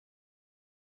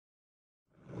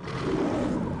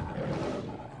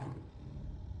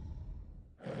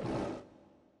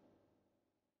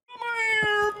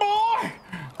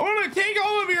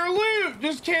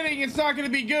Just kidding. It's not going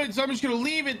to be good. So I'm just going to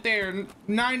leave it there.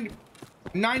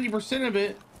 90% of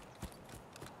it.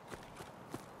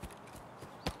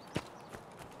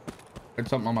 Got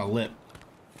something on my lip.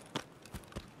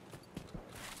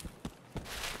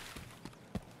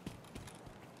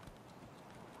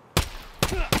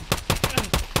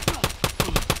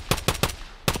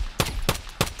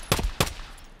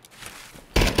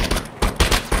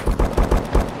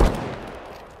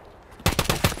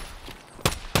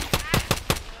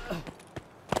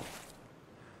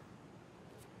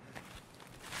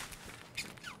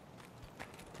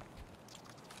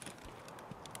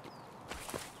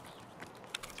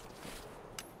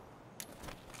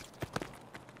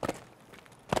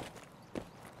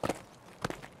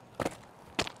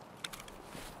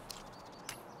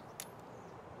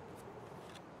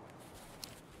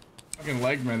 Fucking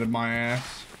leg mended my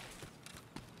ass.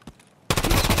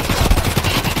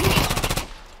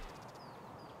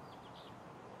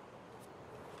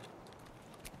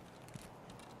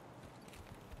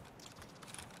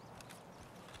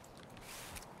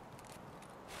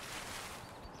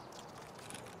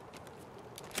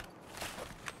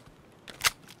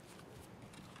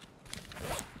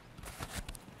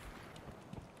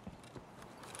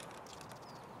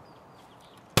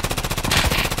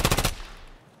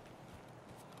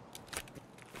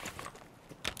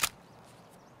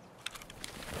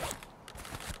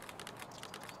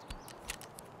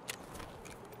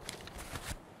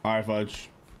 All right, Fudge.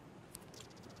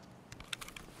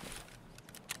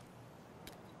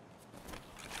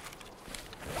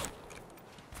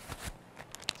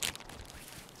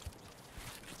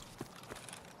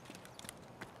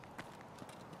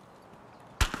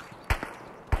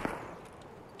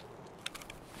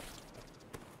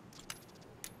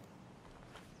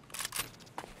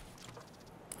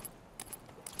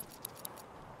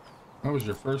 That was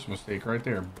your first mistake right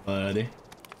there, buddy.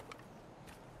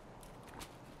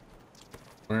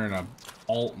 Wearing a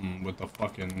Alton with a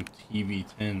fucking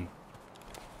TV10.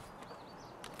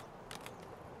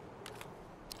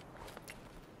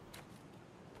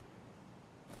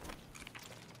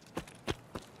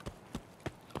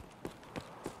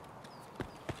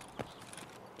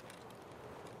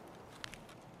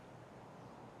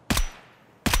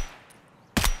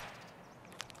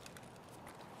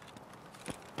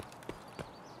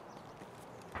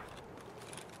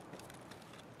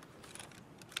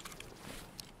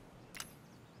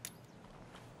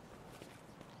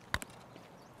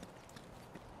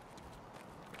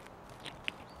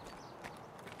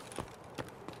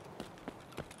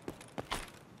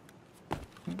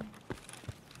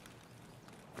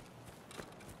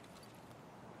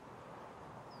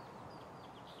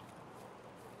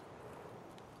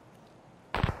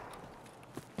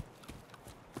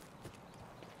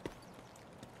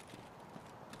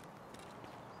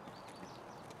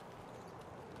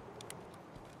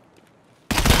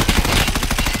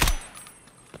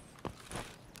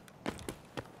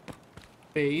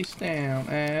 Face down,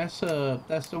 ass up.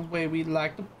 That's the way we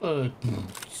like to fuck.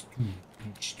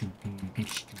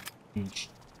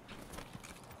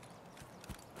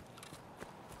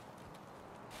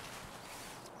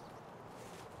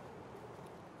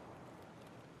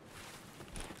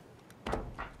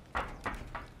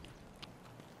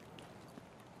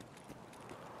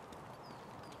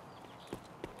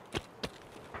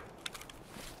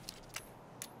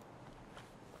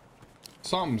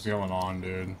 Something's going on,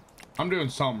 dude. I'm doing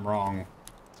something wrong.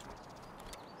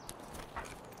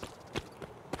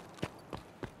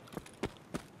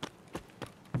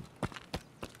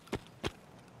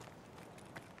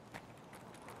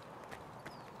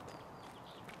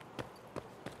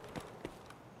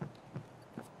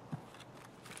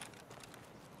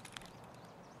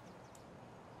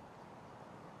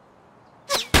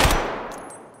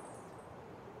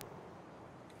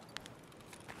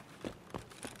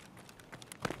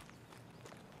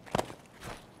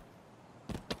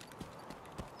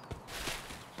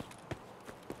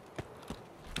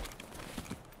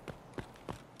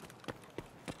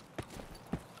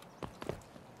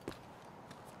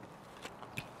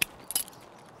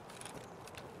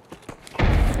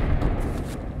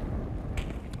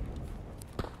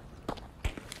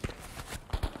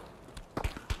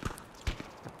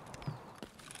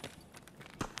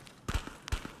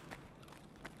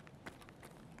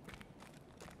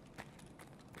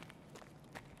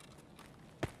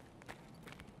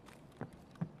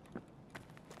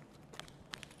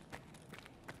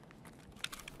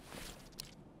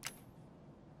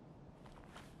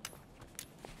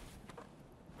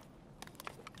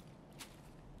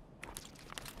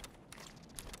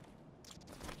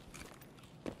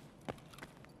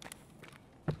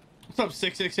 up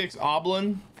 666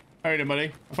 Oblin? All right,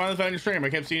 buddy. I finally found your stream. I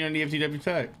kept seeing you on the FTW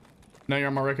Tech. Now you're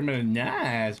on my recommended.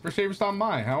 Nice. Appreciate you for stopping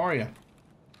by. How are you?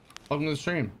 Welcome to the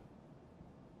stream.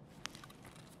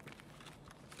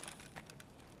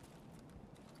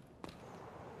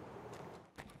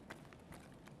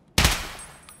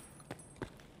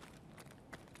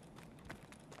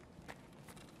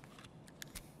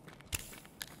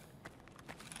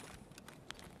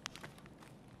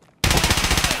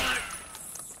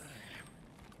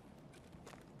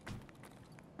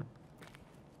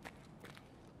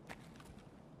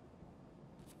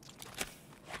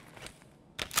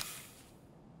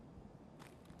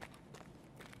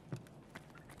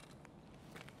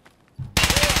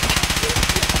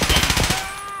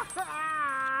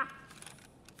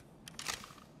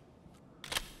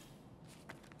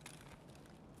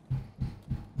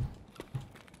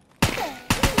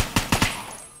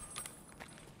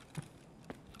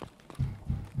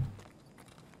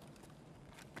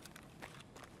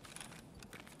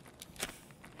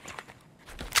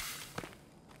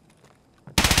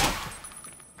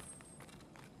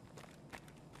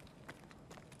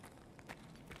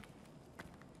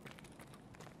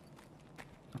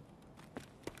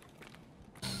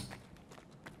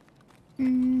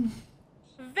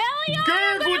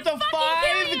 Gerg with the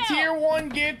 5 tier 1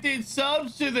 gifted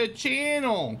subs to the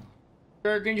channel.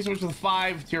 Gerg, thank you so much for the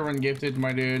 5 tier 1 gifted,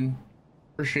 my dude.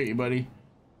 Appreciate you, buddy.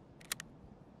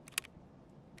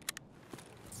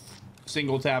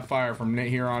 Single tap fire from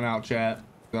here on out, chat.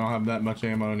 I don't have that much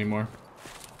ammo anymore.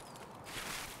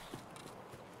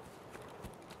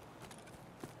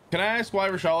 Can I ask why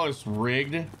Rashala is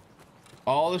rigged?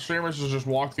 All the streamers just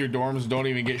walk through dorms, don't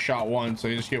even get shot once, so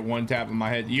you just get one tap in my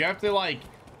head. You have to, like,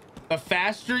 the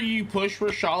faster you push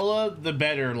Rashala, the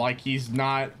better. Like, he's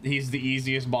the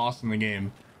easiest boss in the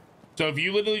game. So if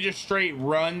you literally just straight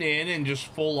run in and just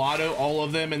full auto all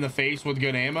of them in the face with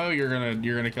good ammo, you're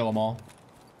gonna kill them all.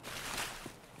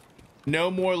 No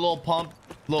more little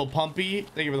pumpy.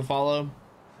 Thank you for the follow.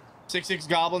 66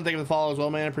 Goblin, thank you for the follow as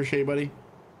well, man. Appreciate you, buddy.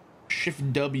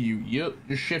 Shift W. Yep,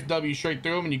 just shift W straight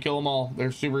through them and you kill them all. They're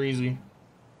super easy.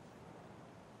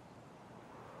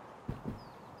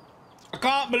 I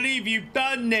can't believe you've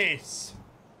done this.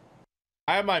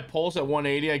 I have my pulse at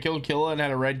 180. I killed Killa and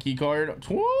had a red key card.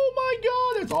 Oh my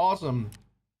god, that's awesome.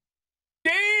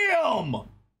 Damn.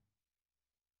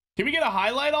 Can we get a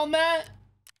highlight on that?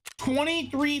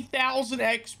 23,000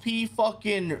 XP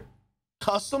fucking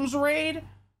customs raid.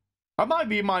 That might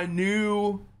be my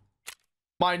new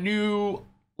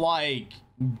like,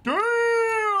 damn.